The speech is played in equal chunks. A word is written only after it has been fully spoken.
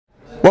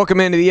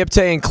Welcome into the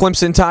IPTAY and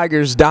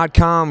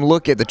ClemsonTigers.com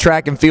look at the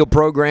track and field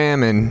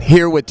program, and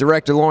here with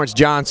Director Lawrence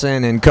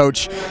Johnson and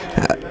Coach.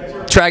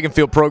 Track and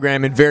field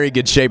program in very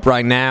good shape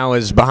right now.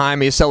 As behind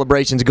me, a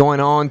celebrations going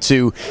on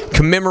to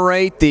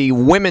commemorate the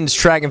women's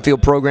track and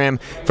field program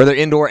for their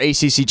indoor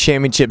ACC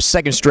championship,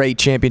 second straight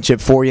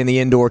championship for you in the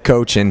indoor,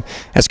 Coach, and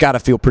that's got to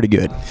feel pretty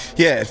good.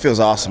 Yeah, it feels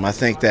awesome. I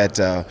think that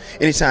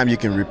anytime you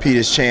can repeat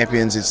as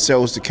champions, it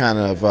shows the kind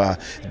of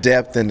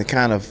depth and the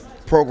kind of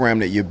program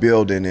that you're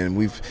building,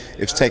 and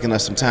it's taken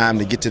us some time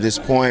to get to this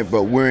point,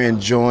 but we're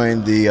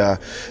enjoying the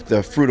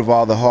fruit of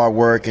all the hard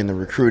work and the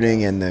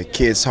recruiting and the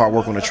kids' hard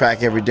work on the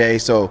track every day.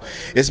 So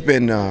it's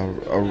been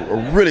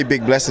a really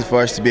big blessing for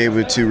us to be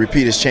able to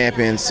repeat as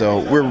champions, so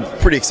we're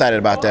pretty excited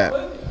about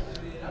that.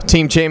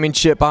 Team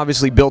championship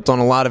obviously built on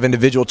a lot of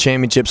individual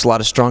championships, a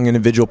lot of strong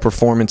individual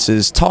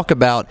performances. Talk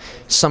about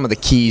some of the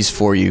keys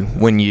for you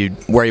when you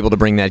were able to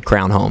bring that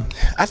crown home.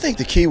 I think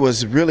the key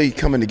was really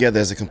coming together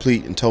as a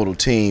complete and total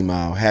team,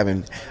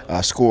 having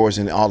scores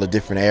in all the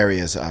different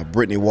areas.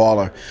 Brittany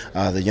Waller,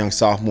 the young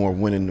sophomore,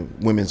 winning the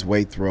women's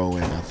weight throw,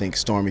 and I think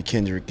Stormy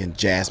Kendrick and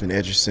Jasmine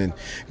Edgerson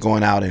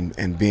going out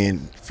and being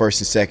first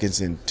and seconds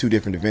in two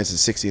different events, the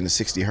 60 and the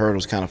 60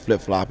 hurdles, kind of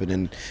flip-flopping,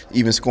 and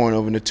even scoring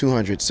over in the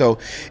 200. So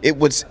it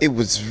was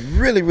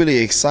really, really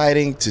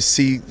exciting to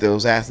see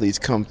those athletes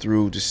come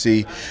through, to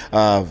see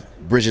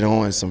Bridget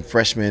Owens, some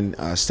freshmen,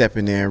 step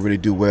in there and really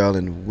do well,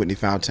 and Whitney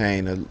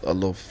Fontaine, a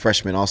little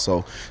freshman,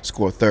 also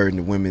scored third in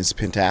the women's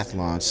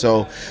pentathlon.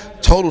 So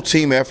total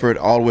team effort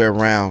all the way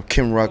around.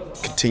 Kim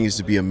Ruck continues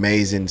to be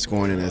amazing,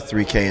 scoring in the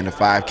 3K and the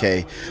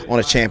 5K on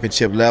a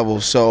championship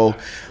level. So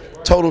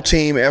total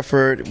team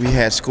effort. We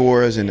had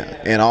scores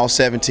in all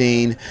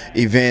 17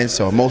 events,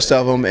 or most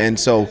of them, and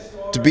so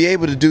to be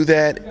able to do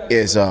that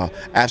is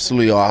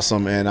absolutely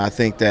awesome, and I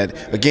think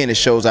that, again, it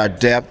shows our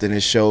depth and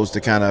it shows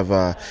the kind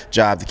of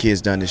job the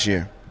kids done this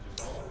year.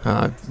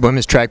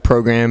 Women's track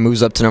program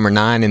moves up to number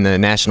 9 in the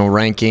national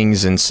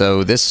rankings, and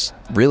so this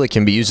really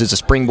can be used as a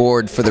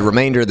springboard for the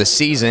remainder of the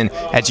season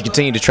as you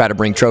continue to try to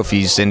bring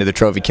trophies into the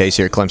trophy case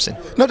here at Clemson.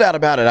 No doubt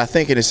about it. I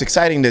think it's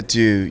exciting that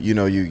you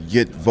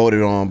get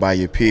voted on by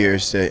your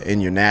peers in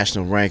your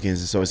national rankings, and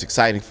so it's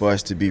exciting for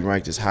us to be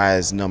ranked as high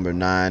as number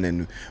 9,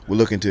 and we're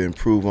looking to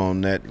improve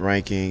on that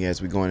ranking as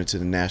we go into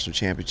the national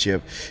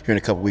championship here in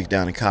a couple weeks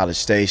down in College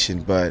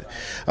Station. But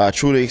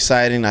truly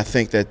exciting. I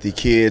think that the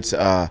kids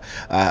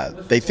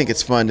they think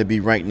it's fun to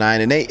be ranked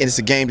 9, and it's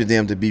a game to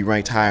them to be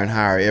ranked higher and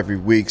higher every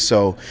week.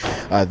 So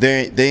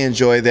they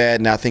enjoy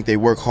that, and I think they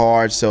work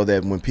hard so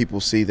that when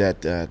people see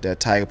that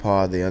Tiger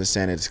Paw, they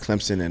understand that it's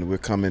Clemson, and we're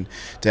coming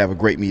to have a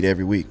great meet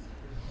every week.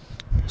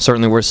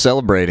 Certainly worth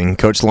celebrating.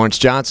 Coach Lawrence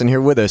Johnson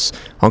here with us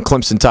on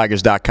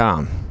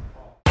ClemsonTigers.com.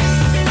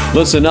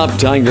 Listen up,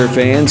 Tiger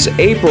fans.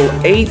 April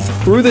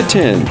 8th through the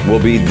 10th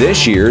will be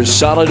this year's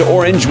Solid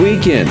Orange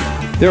Weekend.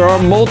 There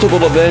are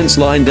multiple events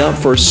lined up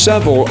for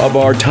several of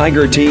our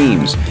Tiger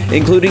teams,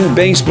 including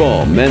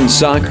baseball, men's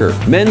soccer,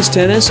 men's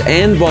tennis,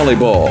 and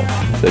volleyball.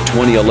 The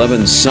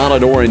 2011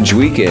 Solid Orange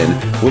Weekend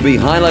will be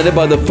highlighted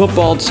by the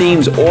football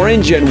team's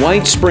orange and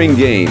white spring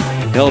game,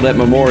 held at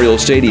Memorial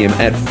Stadium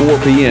at 4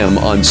 p.m.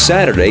 on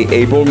Saturday,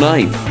 April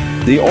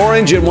 9th. The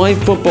orange and white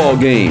football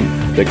game,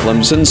 the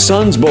Clemson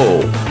Suns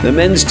Bowl, the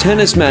men's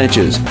tennis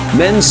matches,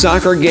 men's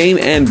soccer game,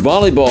 and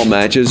volleyball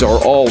matches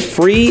are all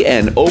free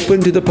and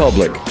open to the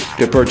public.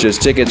 To purchase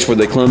tickets for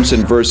the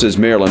Clemson vs.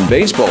 Maryland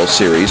baseball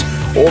series,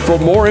 or for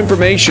more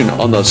information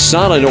on the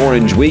Solid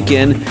Orange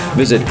Weekend,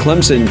 visit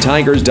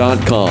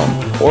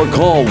ClemsonTigers.com or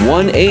call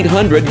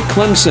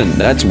 1-800-CLEMSON.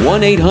 That's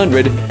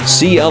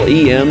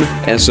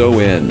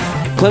 1-800-CLEMSON.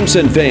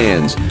 Clemson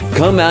fans,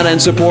 come out and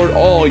support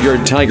all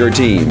your Tiger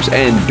teams,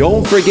 and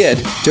don't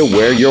forget to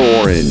wear your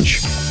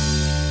orange.